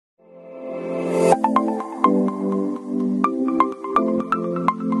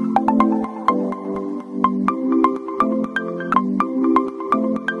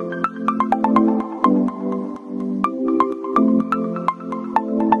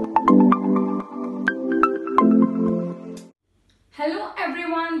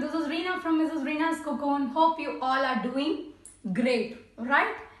from Mrs. Rina's Cocoon. Hope you all are doing great,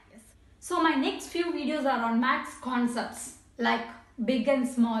 right? Yes. So my next few videos are on maths concepts like big and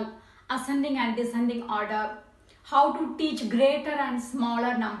small, ascending and descending order, how to teach greater and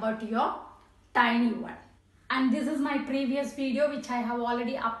smaller number to your tiny one. And this is my previous video which I have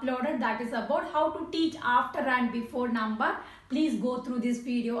already uploaded, that is about how to teach after and before number. Please go through this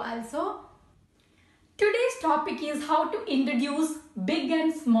video also. Today's topic is how to introduce big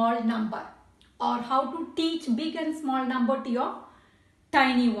and small number, or how to teach big and small number to your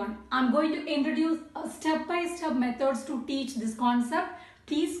tiny one. I'm going to introduce a step-by-step methods to teach this concept.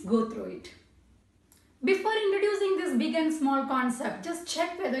 Please go through it. Before introducing this big and small concept, just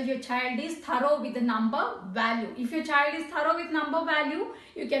check whether your child is thorough with the number value. If your child is thorough with number value,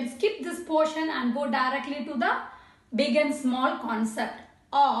 you can skip this portion and go directly to the big and small concept.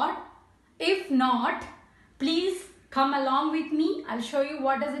 Or if not, please come along with me. I'll show you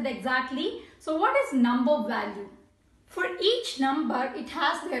what is it exactly. So what is number value? For each number, it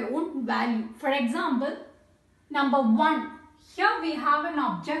has their own value. For example, number 1. Here we have an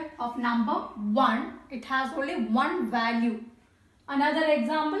object of number 1. It has only one value. Another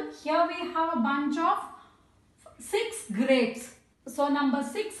example, here we have a bunch of 6 grapes. So number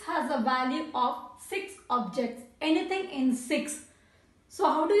 6 has a value of 6 objects. Anything in 6. So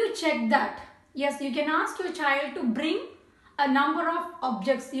how do you check that? Yes, you can ask your child to bring a number of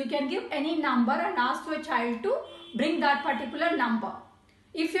objects. You can give any number and ask your child to bring that particular number.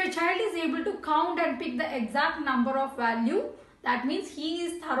 If your child is able to count and pick the exact number of value, that means he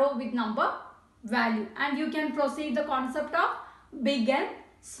is thorough with number value. And you can proceed the concept of big and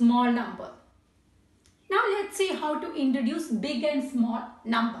small number. Now let's see how to introduce big and small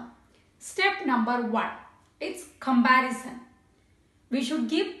number. Step number 1. It's comparison. We should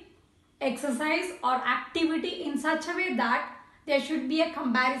give exercise or activity in such a way that there should be a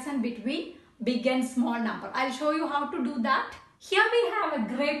comparison between big and small number. I'll show you how to do that. Here we have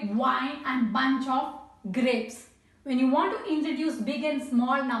a grape vine and bunch of grapes. When you want to introduce big and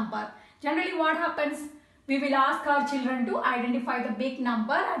small number, generally what happens? We will ask our children to identify the big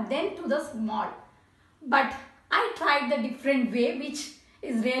number and then to the small. But I tried the different way, which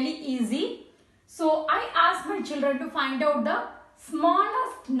is really easy. So I asked my children to find out the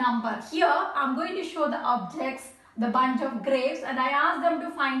smallest number. Here I'm going to show the objects, the bunch of grapes, and I asked them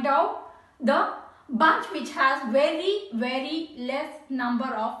to find out the bunch which has very less number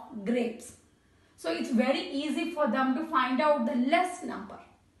of grapes. So it's very easy for them to find out the less number,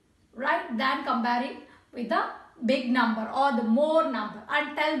 right, than comparing with the big number or the more number,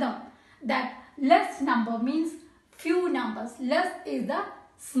 and tell them that less number means few numbers. Less is the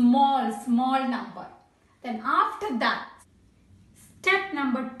small number. Then after that, step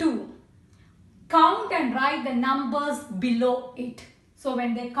number 2, count and write the numbers below it. So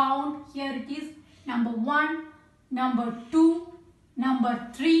when they count, here it is number 1, number 2, number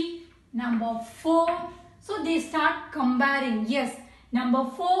 3, number 4. So they start comparing. Yes, number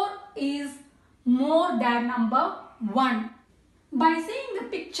 4 is more than number 1. By seeing the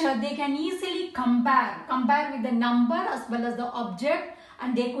picture, they can easily compare with the number as well as the object,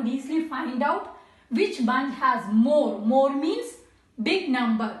 and they could easily find out which bunch has more. More means big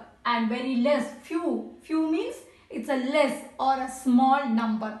number, and very less, few. Few means it's a less or a small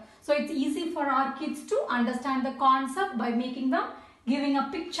number. So it's easy for our kids to understand the concept by giving a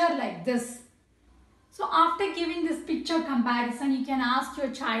picture like this. So after giving this picture comparison, you can ask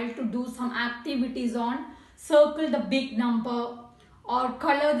your child to do some activities on circle the big number, or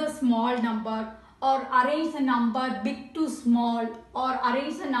color the small number, or arrange the number big to small, or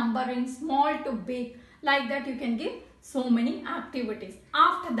arrange the number in small to big. Like that you can give so many activities.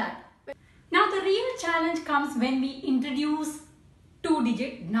 After that, now the real challenge comes when we introduce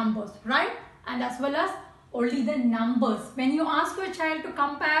 2-digit numbers, right? And as well as only the numbers. When you ask your child to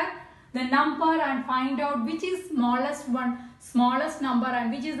compare the number and find out which is smallest number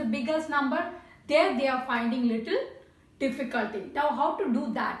and which is the biggest number, there they are finding little difficulty. Now how to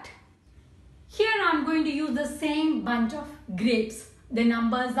do that? Here I am going to use the same bunch of grapes. The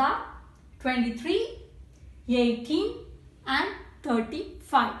numbers are 23, 18 and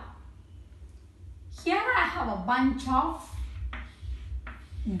 35. Here I have a bunch of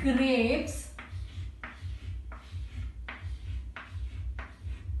grapes,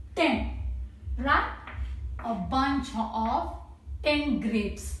 10, right? A bunch of 10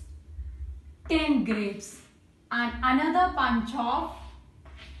 grapes. 10 grapes. And another bunch of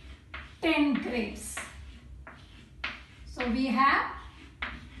 10 grapes. So we have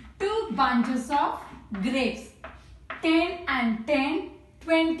 2 bunches of grapes. 10 and 10,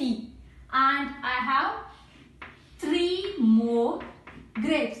 20. And I have 3 more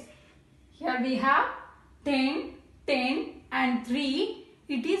grapes. Here we have 10, 10 and 3.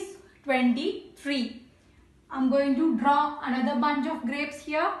 It is 23. I'm going to draw another bunch of grapes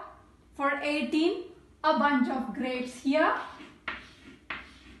here. For 18, a bunch of grapes here.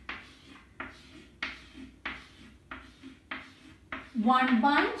 One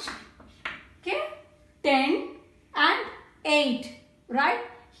bunch, okay, 10 and 8, right?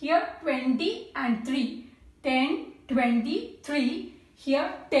 Here 20 and 3, 10, 20, 3,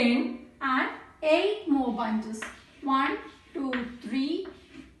 here 10 and 8 more bunches. 1, 2, 3,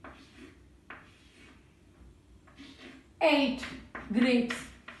 8 grapes.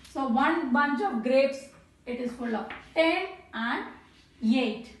 So one bunch of grapes, it is full of 10 and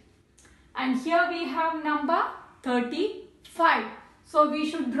 8. And here we have number 35. So we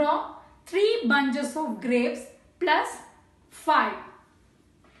should draw 3 bunches of grapes plus 5.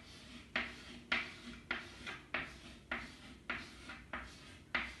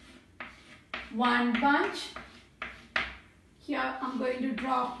 One bunch. Here I'm going to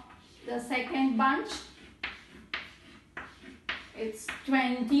draw the second bunch. It's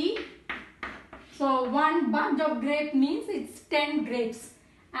 20. So one bunch of grape means it's 10 grapes.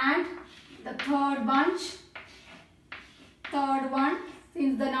 And the third bunch, third one,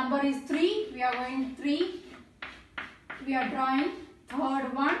 since the number is 3, we are going 3. We are drawing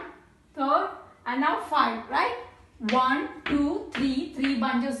third one, third, and now 5, right? 1, 2, 3, 3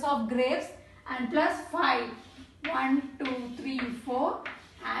 bunches of grapes and plus 5. 1, 2, 3, 4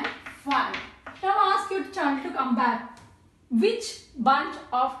 and 5. Now ask your child to compare which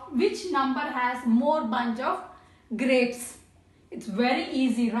number has more bunch of grapes. It's very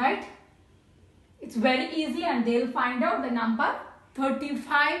easy, right? It's very easy, and they'll find out the number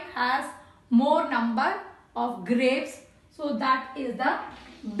 35 has more number of grapes. So that is the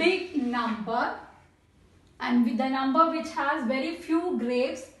big number, and with the number which has very few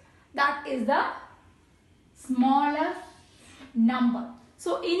grapes, that is the smaller number.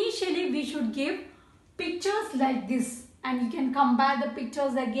 So initially we should give pictures like this, and you can compare the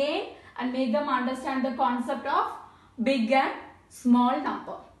pictures again and make them understand the concept of big and small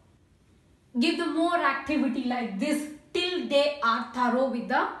number. Give them more activity like this till they are thorough with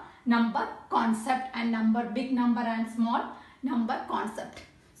the number concept and big number and small number concept.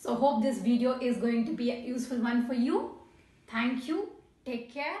 So hope this video is going to be a useful one for you. Thank you.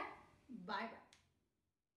 Take care. Bye.